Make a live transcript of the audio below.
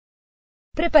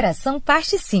Preparação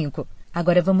parte 5.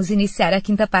 Agora vamos iniciar a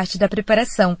quinta parte da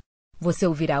preparação. Você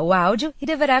ouvirá o áudio e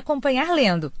deverá acompanhar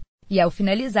lendo. E ao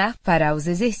finalizar, fará os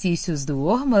exercícios do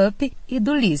warm-up e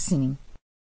do listening.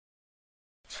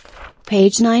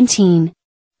 Page 19.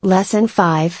 Lesson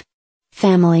 5.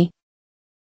 Family.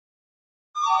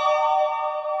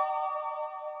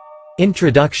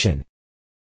 Introduction.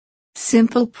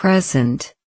 Simple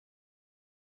present.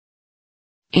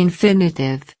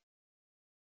 Infinitive.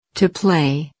 To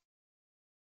play.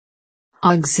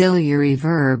 Auxiliary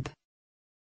verb.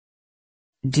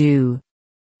 Do.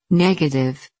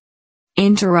 Negative.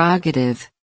 Interrogative.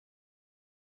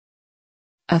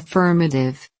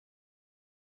 Affirmative.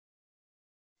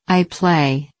 I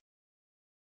play.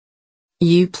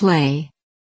 You play.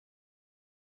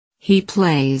 He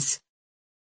plays.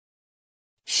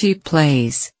 She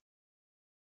plays.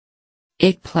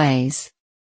 It plays.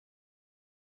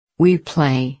 We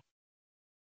play.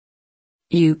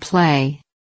 You play.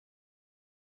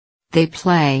 They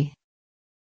play.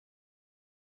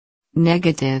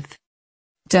 Negative.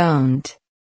 Don't.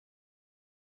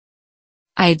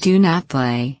 I do not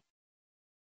play.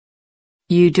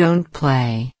 You don't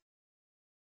play.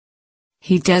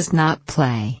 He does not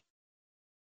play.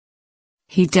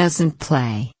 He doesn't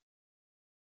play.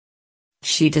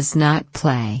 She does not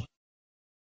play.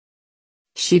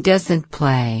 She doesn't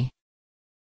play.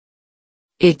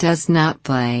 It does not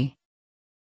play.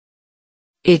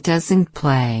 It doesn't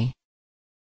play.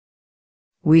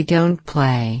 We don't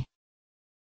play.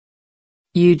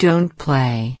 You don't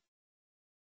play.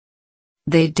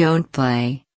 They don't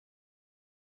play.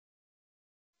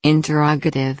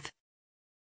 Interrogative.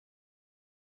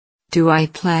 Do I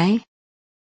play?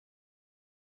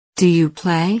 Do you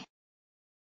play?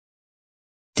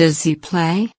 Does he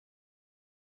play?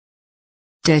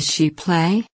 Does she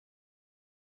play?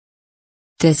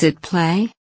 Does it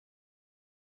play?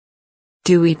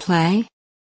 Do we play?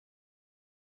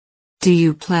 Do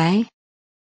you play?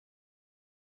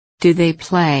 Do they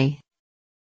play?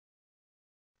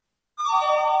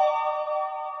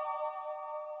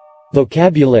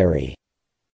 Vocabulary.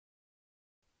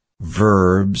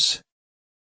 Verbs.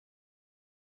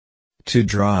 To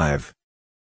drive.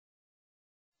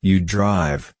 You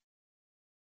drive.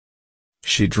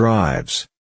 She drives.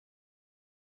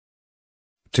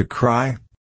 To cry.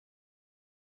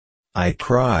 I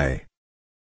cry.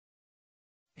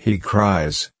 He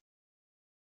cries.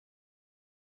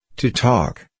 To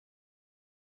talk.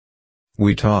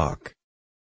 We talk.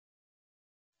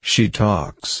 She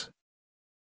talks.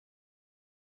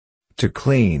 To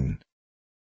clean.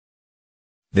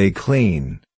 They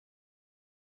clean.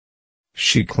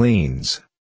 She cleans.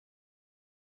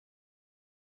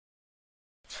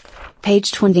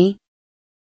 Page 20.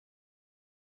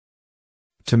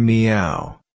 To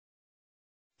meow.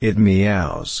 It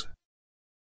meows.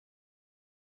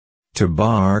 To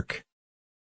bark.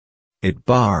 It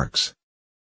barks.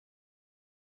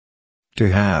 To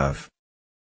have.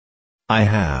 I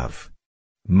have.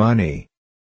 Money.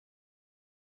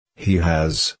 He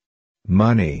has.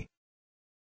 Money.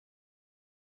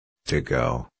 To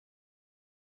go.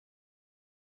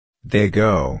 They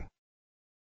go.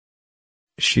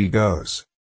 She goes.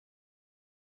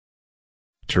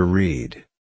 To read.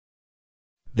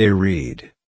 They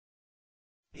read.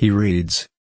 He reads.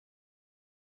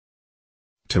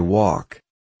 To walk.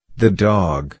 The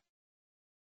dog.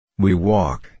 We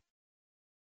walk.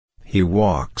 He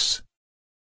walks.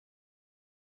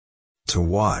 To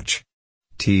watch.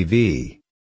 TV.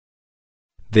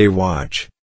 They watch.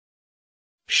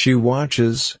 She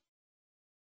watches.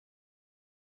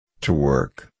 To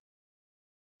work.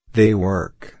 They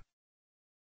work.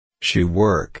 She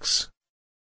works.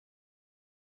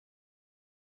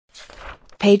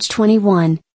 Page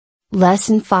 21.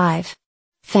 Lesson 5.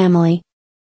 Family.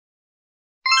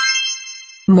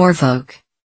 More voc.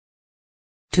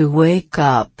 To wake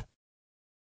up.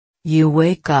 You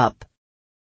wake up.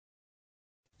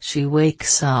 She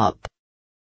wakes up.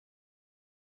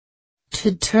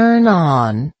 To turn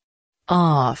on.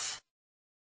 Off.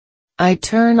 I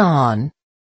turn on.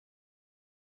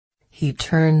 He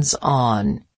turns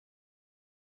on.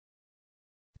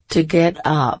 To get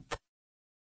up.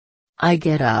 I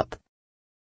get up.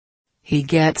 He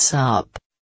gets up.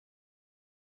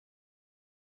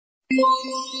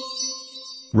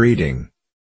 Reading.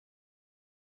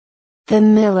 The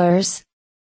Millers.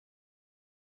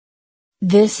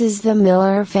 This is the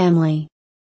Miller family.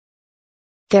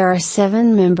 There are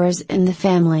 7 members in the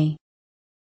family.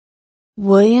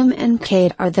 William and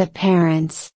Kate are the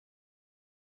parents.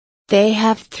 They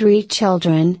have 3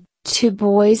 children, 2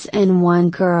 boys and 1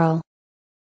 girl.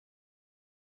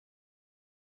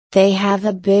 They have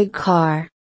a big car.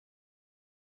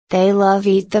 They love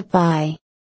eat the pie.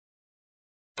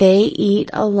 They eat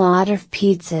a lot of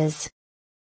pizzas.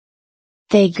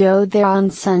 They go there on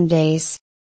Sundays.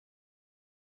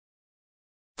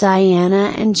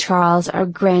 Diana and Charles are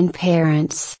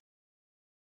grandparents.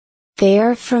 They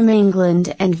are from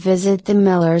England and visit the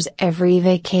Millers every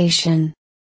vacation.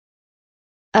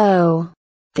 Oh,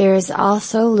 there is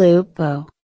also Lupo,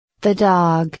 the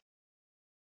dog.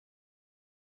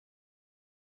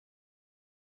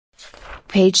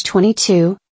 Page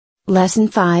 22, Lesson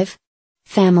 5,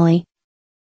 Family.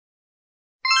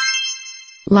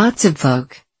 Lots of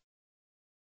folk.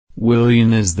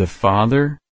 William is the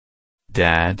father,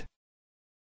 Dad.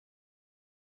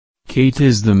 Kate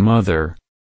is the mother,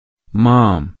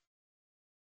 Mom.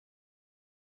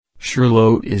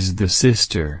 Charlotte is the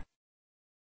sister.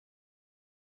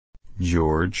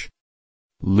 George,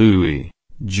 Louis,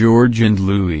 George and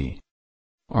Louis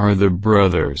are the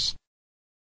brothers,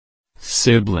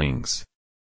 siblings.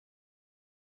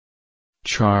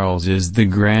 Charles is the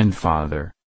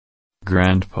grandfather,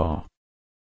 Grandpa.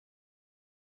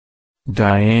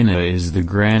 Diana is the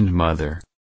grandmother,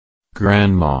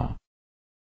 Grandma.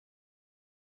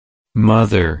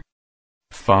 Mother,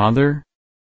 Father,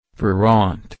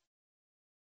 Parent.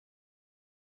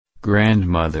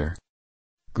 Grandmother,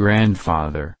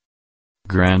 Grandfather,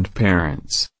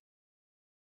 Grandparents.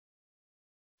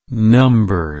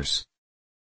 Numbers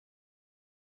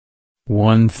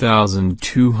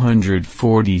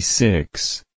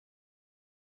 1246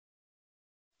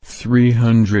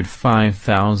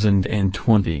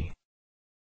 305,020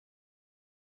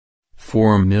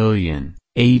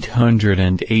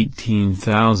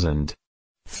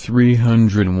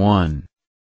 4,818,301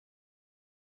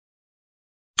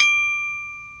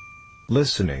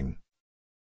 Listening.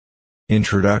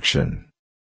 Introduction.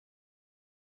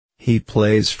 He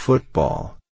plays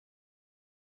football.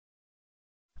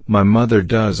 My mother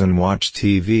doesn't watch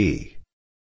TV.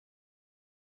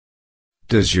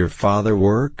 Does your father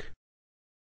work?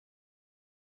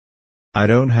 I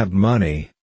don't have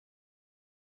money.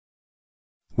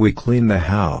 We clean the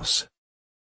house.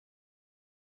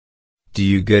 Do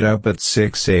you get up at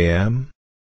 6 a.m.?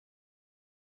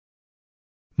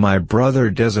 My brother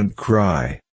doesn't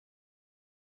cry.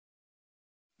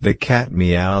 The cat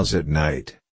meows at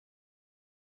night.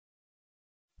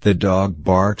 The dog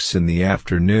barks in the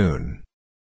afternoon.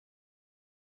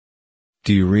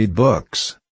 Do you read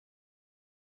books?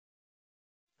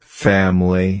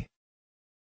 Family.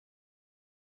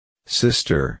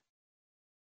 Sister.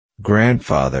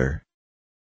 Grandfather.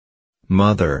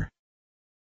 Mother.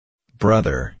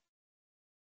 Brother.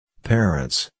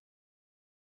 Parents.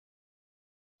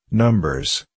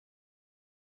 Numbers.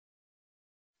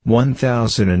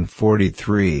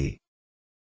 1043.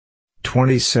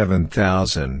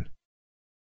 27,000.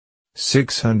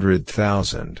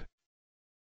 600,000.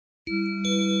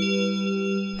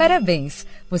 Parabéns!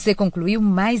 Você concluiu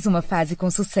mais uma fase com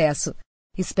sucesso.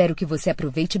 Espero que você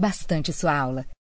aproveite bastante sua aula.